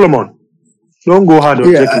 Solomon. Don't go hard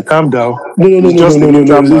on Jackie. Calm down. No.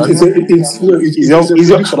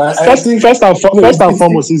 First and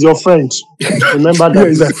foremost, he's your friend. Remember that.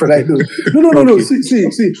 He's my friend. No.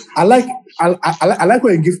 See. I like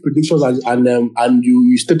when you give predictions and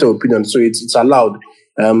you state your opinion. So it's allowed.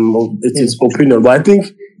 It is opinion. But I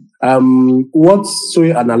think what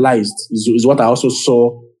Soye analyzed is what I also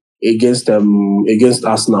saw against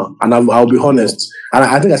Arsenal. And I'll be honest. And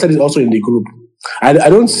I think I said it also in the group. I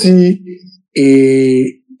don't see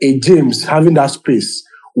a James having that space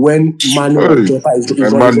when Manuel Jota is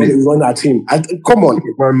running at him. Come on,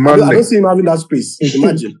 I don't see him having that space.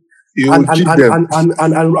 Imagine.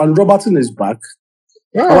 And Robertson is back.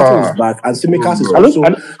 Robertson is back, and Tsimikas is also.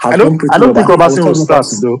 I don't think Robertson will start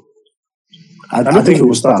though. I think he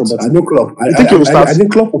will start. I know Klopp. I think he will start. I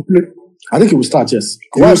think Klopp will play. I think he will start. Yes,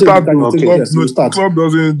 he will start. Yes, he will start. Club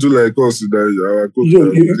doesn't do like us. You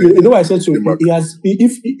know what I said to him? He has.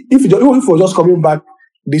 If he was just coming back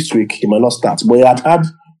this week, he might not start. But he had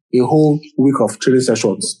a whole week of training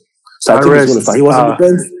sessions. So I think he's going to start. He was on the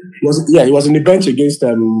bench. He was in the bench against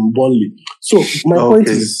Burnley. So my point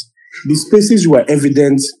is, the spaces were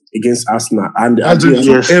evident against Arsenal, and evident.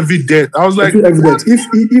 I was like, evident. If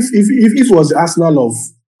it was the Arsenal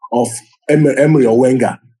of Emery or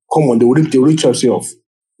Wenger, come on, they would rip Chelsea off.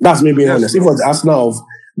 That's me being honest. If it was the Arsenal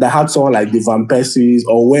that had someone like the Van Persie,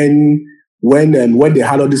 or when they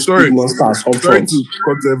had all these big monsters up front. front. To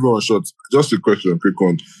cut everyone short, just a question, quick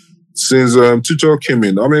one. Since Tuchel came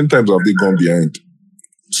in, how many times have they gone behind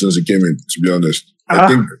since he came in? To be honest, I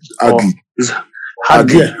think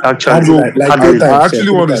Hardly, Yeah, actually. like I, three Hardly. I times, actually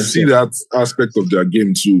three want to times, see that aspect of their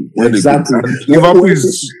game too. When Exactly. They go, and Liverpool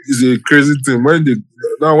is a crazy thing. When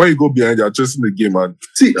you go behind, they're chasing the game and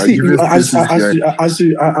See, they're giving spaces behind. as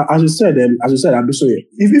you said, I'm sorry.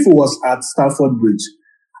 If it was at Stamford Bridge,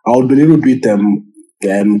 I would be a little bit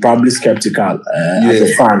probably skeptical as a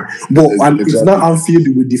fan. But it's not Anfield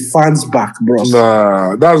with the fans back, bro.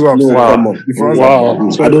 Nah, that's what I'm No, saying. come on. The fans Wow.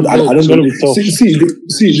 are- So I don't it's gonna be tough.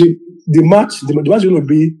 the match is going to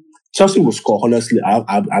be Chelsea will score. Honestly,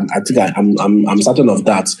 I'm certain of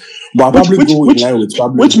that. But I'll probably go in line with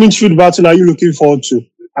probably. Which midfield battle are you looking forward to?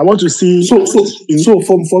 I want to see. So for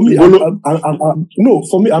me, no,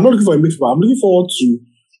 for me, I'm not looking for a midfield. I'm looking forward to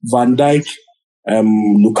Van Dijk,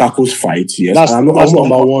 Lukaku's fight. Yes, That's I'm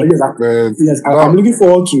number one. Yes, I'm looking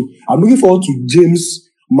forward to James,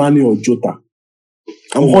 Mane or Jota.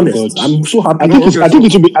 I'm honest. God. I'm so happy. I think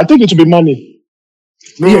it will be money.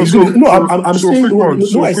 I'm saying quick one.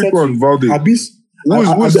 no. I said one, Valde. Abyss.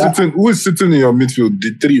 Who is sitting in your midfield?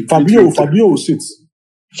 The three. Fabio will sit.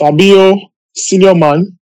 Fabio, senior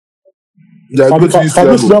man.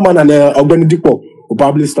 Fabio senior man and Ogbeni Dipo will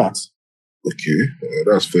probably start. Okay,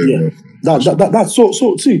 that's fair Yeah. enough. That's so.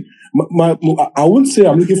 See, I wouldn't say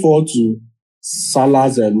I'm looking forward to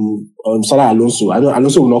Salah's Salah Alonso. I know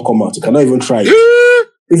Alonso will not come out. He cannot even try it.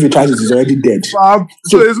 If he tries it, he's already dead.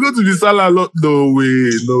 So it's going to be Salah. No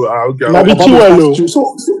way. No. Okay. Maybe Chilwell.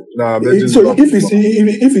 So if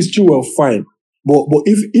it's Chilwell, fine. But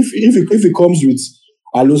if it comes with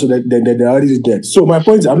Alonso, then they're already dead. So my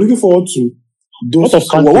point is, I'm looking forward to those.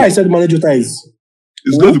 Why I said manager is.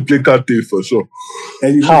 It's going to play Kante for sure.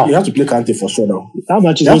 And you have to play Kante for sure now. That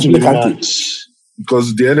match is going to be mad.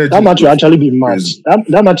 Because the energy. That match will actually be mad.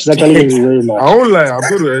 That match is actually going to be very mad. I won't lie.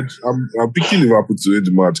 I'm picking Liverpool to win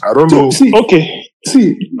the match. I don't know.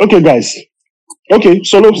 Okay, guys. Okay,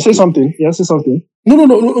 Solo, say something. Yeah, say something.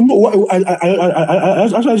 No. I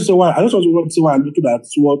actually say why. I just want to say why I'm looking at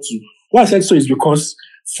why I said so is because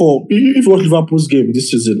if you watch Liverpool's game this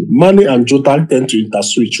season, Mane and Jota tend to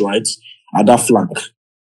interswitch right at that flank,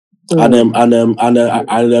 and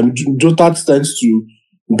Jota tends to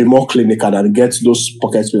be more clinical and get those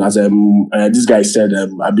pockets as this guy said.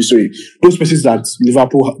 Those spaces that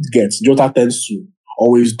Liverpool gets, Jota tends to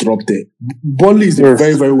always drop there. Burnley is a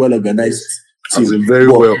very very well organized team,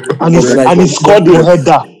 and he scored the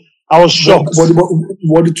header. I was shocked. But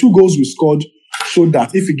the two goals we scored showed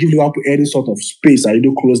that if you give Liverpool any sort of space and you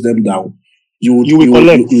don't close them down, you will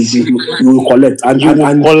collect. And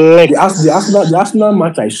the Arsenal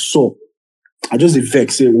match I saw, I just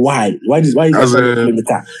vex say why is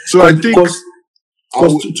that so I think because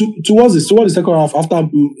towards the second half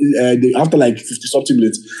after like 50 something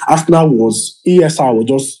minutes, Arsenal ESR was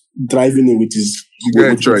just driving in with his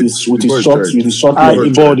short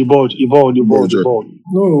leg. The ball.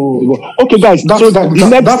 No. Okay, guys.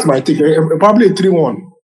 That's my take. Probably 3-1.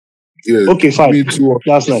 Yeah, okay, fine.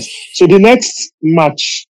 That's nice. So the next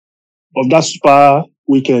match of that super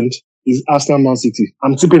weekend is Arsenal Man City.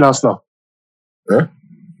 I'm tipping Arsenal. Yeah?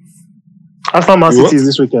 Arsenal Man City is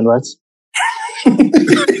this weekend, right?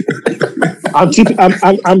 I'm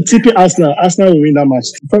tipping Arsenal. Arsenal will win that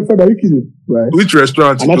match. Are you kidding? Right. Which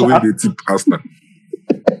restaurant you go where they tip Arsenal?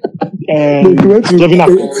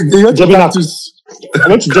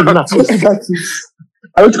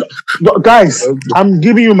 Guys, I'm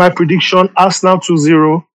giving you my prediction. Arsenal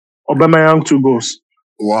 2-0, Aubameyang 2 goals.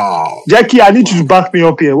 Wow. Jackie, I need you to back me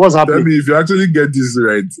up here. What's happening? Tell me, if you actually get this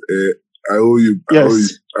right, I owe you.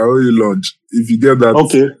 Yes. I owe you lunch. If you get that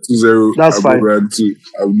 2-0, that's fine.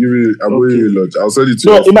 I'll owe you lunch. I'll send it to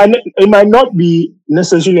you. It might not be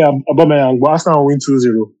necessarily Aubameyang, but Arsenal will win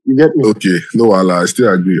 2-0. You get me? Okay. No, I still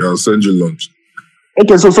agree. I'll send you lunch.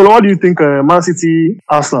 Okay, so what do you think, Man City,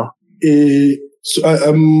 Arsenal?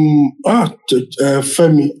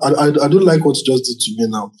 Femi, I don't like what you just did to me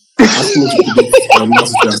now. Asking me to predict Man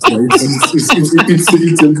City, Arsenal.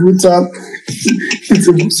 It's a brutal.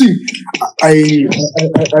 See, I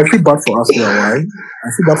feel bad for Arsenal. Why? I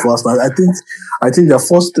feel bad for Arsenal. I think their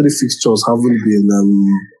first 3 fixtures haven't been.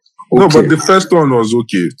 Okay. No, but the first one was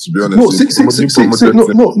okay. To be honest,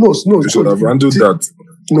 no. You should have handled that.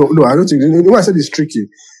 No, I don't think. You know, I said it's tricky.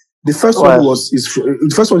 The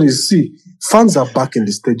first one is fans are back in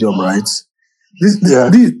the stadium, right?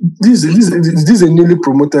 This is a newly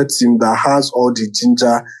promoted team that has all the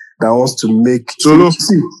ginger that wants to make.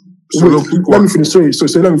 Let me finish. Sorry,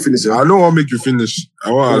 let me finish. I don't want to make you finish.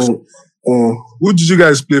 I want to ask. Who did you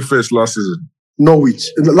guys play first last season? Norwich.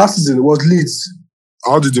 Last season it was Leeds.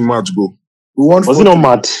 How did the match go? We won. Was it not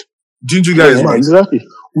mad? Didn't you guys? Yeah, exactly.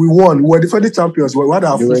 We won. We were defending champions. We were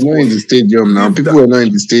not in the stadium now. People were not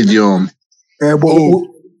in the stadium. But Oh.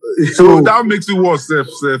 So so that makes it worse, Seth,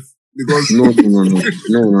 because No. it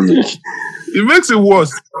makes it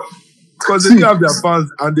worse because they See. didn't have their fans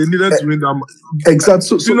and they needed to win them.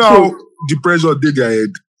 exactly. You know how the pressure did their head.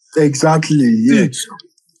 Exactly. Yeah.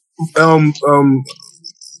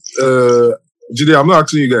 Jide, I'm not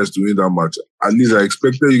asking you guys to win that match. At least I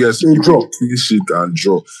expected you guys to A keep draw. a clean sheet and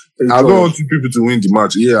draw. A I don't draw. want you people to win the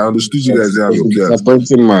match. Yeah, I understood you guys didn't have your players.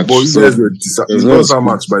 Disappointing match. But you So guys were there's you no lost that excuse.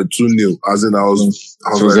 match by 2-0. As in, I was it was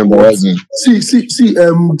like, what? embarrassing. See,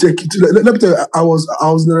 Jackie, let me tell you, I was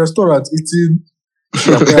in the restaurant eating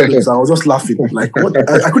chicken. I was just laughing. Like what?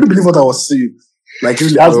 I couldn't believe what I was seeing. Like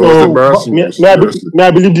really, That's It was no. embarrassing. May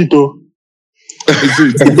I believe it though? Mad.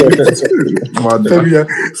 Femi,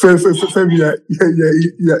 Femi,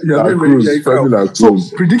 So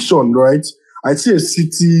prediction, right? I see a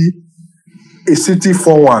City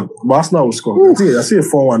 4-1. But Arsenal will score. I see a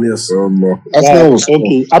 4-1. Yes. Arsenal was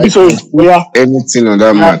Okay. Abi, so we are anything on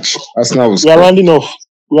that match. Arsenal was we are rounding off.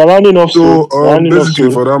 We are rounding off. So rounding off basically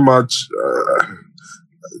soon. for that match,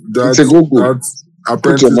 It's a good goal. that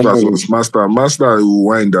apprentice versus master will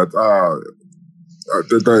whine that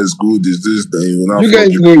Arteta is good, is this, then you will not You guys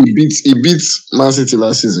know he beat Man City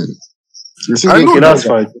last season. I know that's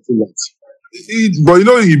fine. But you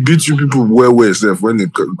know he beat you people well, Seth, when he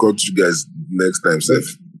got you guys next time, Seth.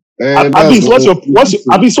 Abis,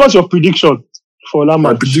 what's your prediction for that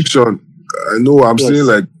My match? prediction, I know I'm saying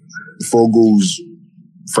like 4 goals,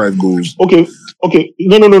 5 goals. Okay.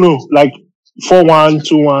 No. Like 4-1,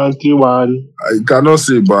 2-1, 3-1. I cannot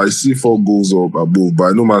say, but I see 4 goals or above. But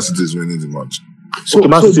I know Man City is winning the match. Okay,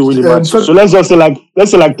 Man City winning match. So let's just say like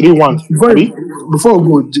 3-1. Before we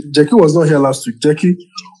go, Jackie was not here last week. Jackie,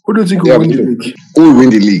 who do you think will win the league? Who will win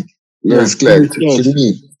the league? No, it's clear. Yes. To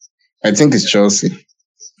me, I think it's Chelsea.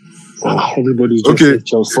 Everybody's just Okay,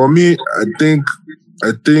 Chelsea. for me, I think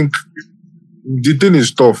the thing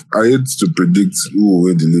is tough. I hate to predict who will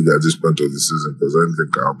win the league at this point of the season because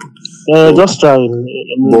anything can happen. Just try.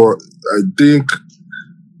 But I think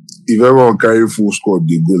if everyone carry full squad,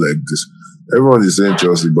 they go like this. Everyone is saying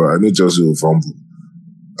Chelsea, but I know Chelsea will fumble.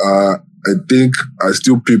 I think I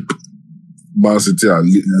still pick Man City and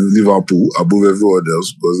Liverpool above everyone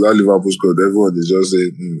else because that Liverpool squad, everyone is just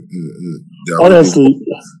saying, Honestly,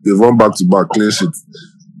 they've won back-to-back clean sheet.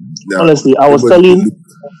 Honestly, I was telling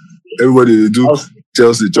everybody they do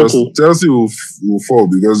Chelsea. Okay. Chelsea will fall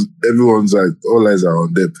because everyone's like all eyes are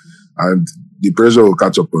on them, and the pressure will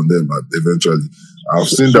catch up on them eventually. I've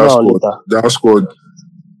seen that squad. later. That squad.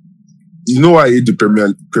 You know why I hate the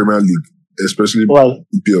Premier League, especially Why?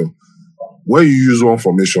 EPL. When you use one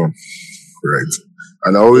formation, right?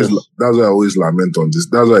 And that's why I always lament on this.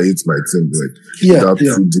 That's why I hate my team. Like two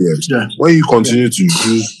DMs. Yeah. When you continue to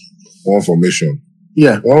use one formation,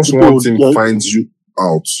 once People, one team finds you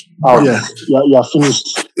out, Yeah. you're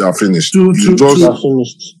finished. you are finished. To- You to- You're just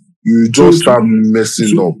finished. you just start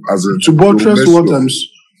messing up as a To buttress mess what up.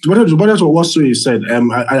 to buttress what Soye said.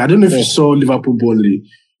 I don't know if you saw Liverpool Burnley.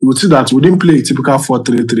 You would see that we didn't play a typical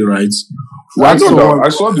 4-3-3, right? I know that. I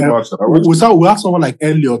saw the match. We had someone like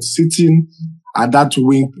Elliot sitting at that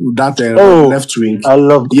wing, that left wing. I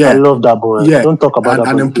love that boy. Yeah. Don't talk about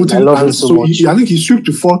that. And then I love him and so so much. I think he switched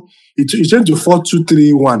to 4. He changed to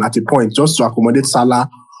 4-2-3-1 at a point just to accommodate Salah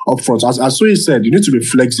up front. As Soye said, you need to be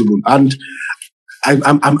flexible. And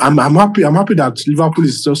I'm happy. I'm happy that Liverpool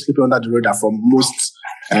is still sleeping under the radar from most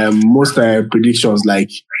predictions. Like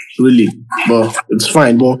really, but it's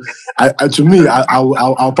fine. But to me,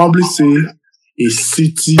 I'll probably say a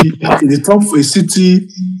City in the top. A City,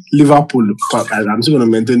 Liverpool. I'm still going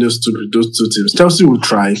to maintain those two teams. Chelsea will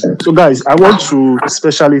try. So, guys, I want to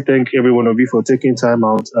especially thank every one of you for taking time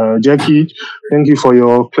out. Jackie, thank you for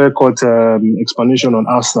your clear-cut explanation on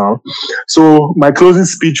Arsenal. So, my closing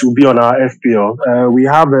speech will be on our FPL. We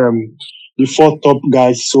have the 4 top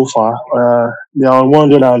guys so far. They are on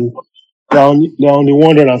 100 and they're on the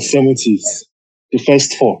 170s. The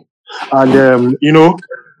first 4, and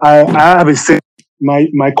I have a say.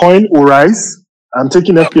 My coin will rise. I'm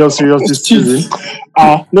taking FPL serious this season.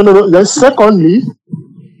 No. Then secondly,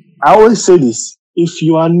 I always say this: if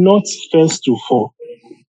you are not first to 4,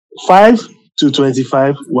 5 to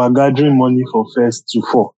 25, we are gathering money for first to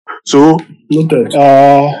 4. So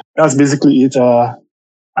that's basically it.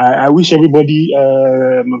 I wish everybody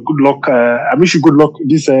good luck. I wish you good luck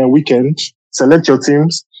this weekend. Select your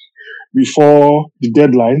teams before the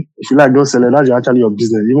deadline. If you like, don't select. That's actually your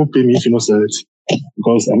business. Even pay me if you don't select.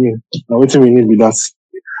 Because everything we need with that.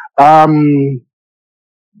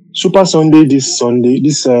 Super Sunday this Sunday,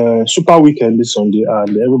 this Super Weekend this Sunday, and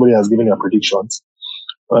everybody has given their predictions.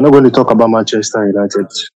 We're not going to talk about Manchester United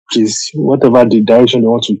please, whatever the direction they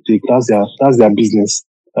want to take, that's their business.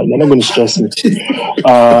 They're not going to stress me.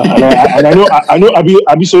 I know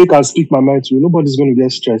Abisoye can speak my mind too. Nobody's going to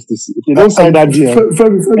get stressed. If they don't sign that deal,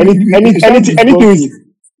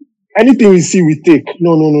 anything we see, we take.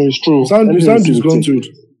 No, it's true. You sound disgruntled.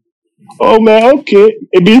 Oh man, okay,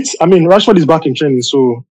 a bit. I mean, Rashford is back in training,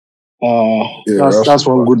 so that's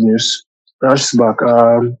one good news. Rash is back.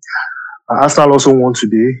 Arsenal also won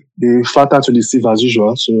today. They flattered to deceive as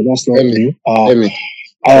usual, so that's not new. I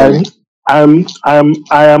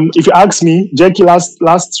am. If you ask me, Jackie,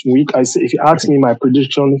 last week I said, if you ask me my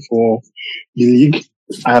prediction for the league,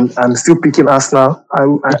 I'm still picking Arsenal.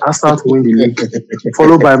 Arsenal to win the league,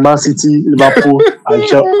 followed by Man City, Liverpool,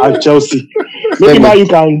 and Chelsea. Maybe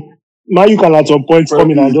now you can at some point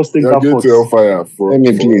come in and just take that first.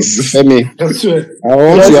 Femi, please. Femi, I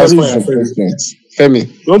want to ask you questions. Femi,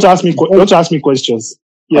 don't ask me questions.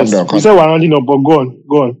 Yes, you said we're rounding up, but go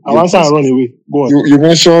on. I'll answer and run away. Go on. You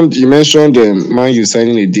mentioned Man U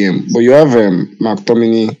signing a DM, but you have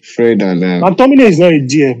McTominay, Fred, and McTominay is not a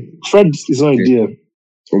DM. Fred is not a DM.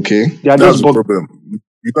 Okay, they are that's just the problem.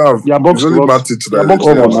 You have only Matic that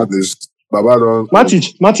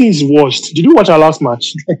Matic is washed. Did you watch our last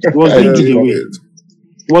match? It was doing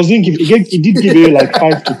giveaway. He did give away like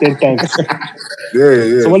 5 to 10 times.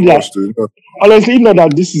 Yeah. Honestly, not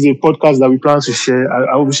that this is a podcast that we plan to share.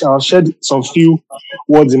 I'll share some few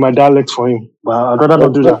words in my dialect for him, but I'd rather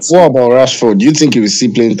not do that. What about Rashford? Do you think he will see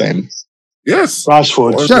playing time? Yes,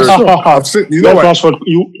 Rashford. I've seen. You know what? Rashford,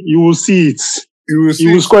 you will see it. He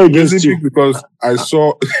will score against you because I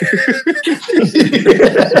saw.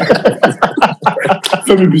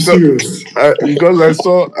 Let me be serious. Because I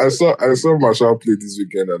saw Marshall play this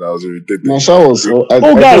weekend and I was irritated. Marshall was.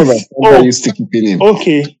 Guys. You still keeping him.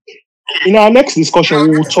 Okay. In our next discussion,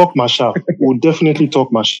 we will talk Marshall. We'll definitely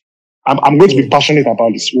talk Marshall. I'm going to be passionate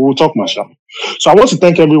about this. We will talk Marshall. So I want to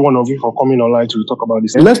thank every one of you for coming online to talk about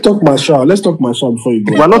this. Let's talk Marshall before you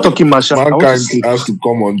go. We're not talking Marshall. Mankind has to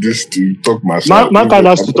come on this to talk Marshall. Mankind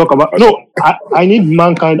has to talk about. No, I need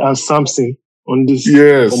Mankind and Samson on this.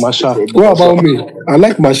 Yes. For Marshall. What about me? I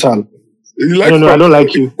like Marshall. No, I don't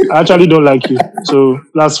like you. I actually don't like you. So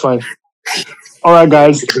that's fine. All right,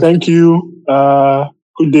 guys. Thank you.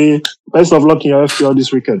 Good day. Best of luck in your FPL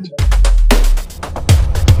this weekend.